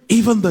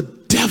 even the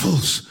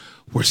devils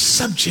were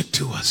subject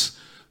to us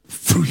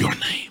through your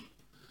name.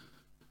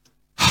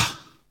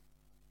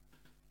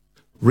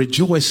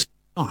 Rejoice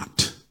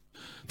not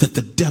that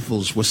the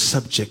devils were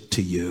subject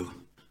to you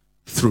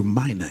through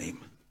my name.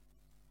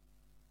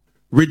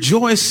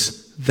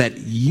 Rejoice that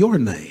your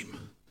name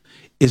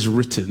is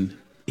written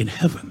in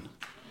heaven.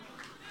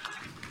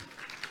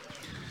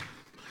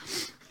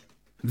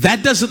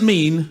 That doesn't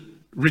mean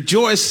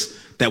rejoice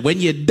that when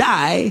you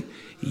die,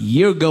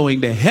 you're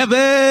going to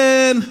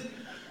heaven.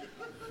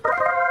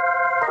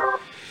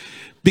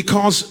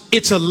 Because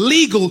it's a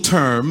legal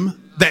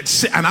term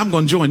and I'm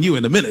going to join you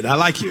in a minute. I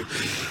like you.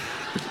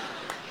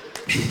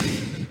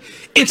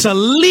 It's a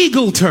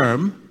legal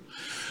term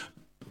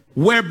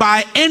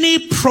whereby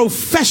any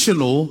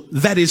professional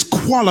that is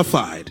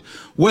qualified,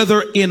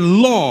 whether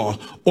in law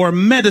or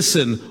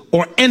medicine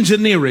or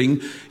engineering,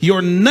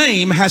 your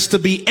name has to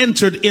be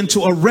entered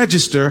into a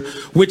register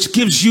which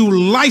gives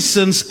you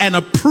license and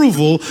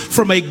approval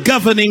from a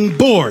governing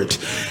board.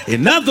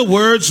 In other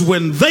words,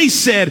 when they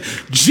said,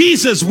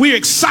 Jesus, we're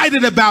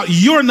excited about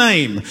your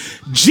name,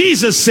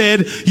 Jesus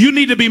said, you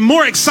need to be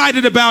more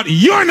excited about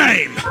your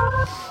name.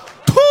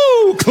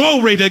 Woo,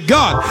 glory to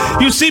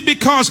God. You see,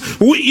 because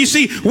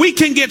we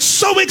can get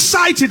so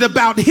excited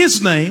about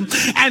his name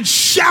and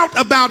shout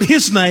about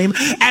his name,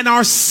 and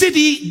our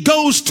city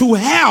goes to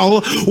hell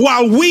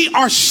while we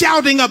are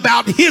shouting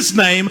about his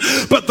name.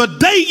 But the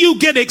day you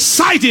get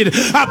excited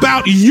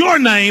about your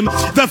name,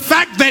 the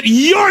fact that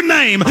your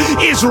name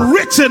is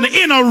written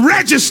in a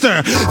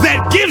register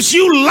that gives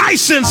you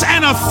license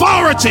and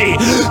authority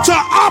to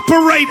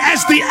operate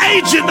as the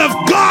agent of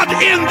God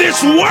in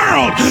this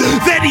world,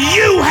 that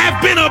you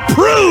have been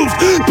approved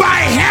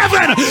by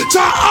heaven to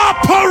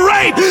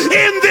operate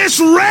in this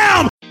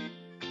realm.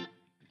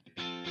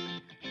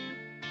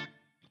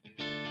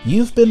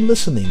 You've been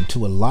listening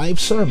to a live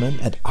sermon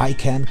at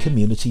ICANN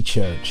Community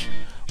Church.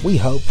 We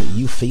hope that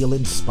you feel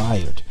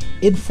inspired,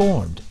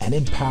 informed, and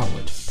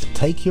empowered to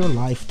take your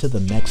life to the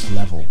next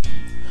level.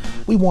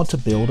 We want to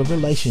build a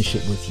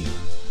relationship with you,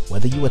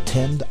 whether you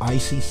attend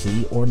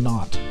ICC or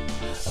not.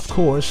 Of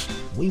course,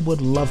 we would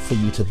love for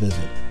you to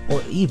visit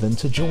or even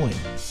to join.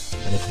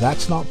 And if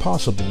that's not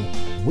possible,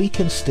 we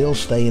can still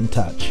stay in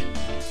touch.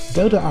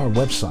 Go to our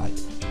website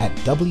at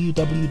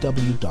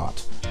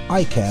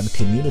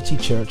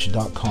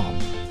www.icancommunitychurch.com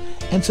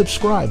and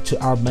subscribe to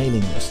our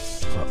mailing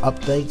list for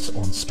updates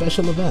on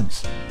special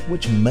events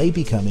which may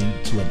be coming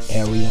to an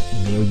area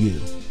near you.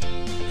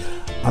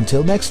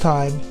 Until next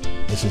time,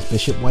 this is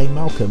Bishop Wayne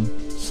Malcolm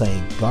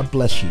saying God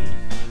bless you.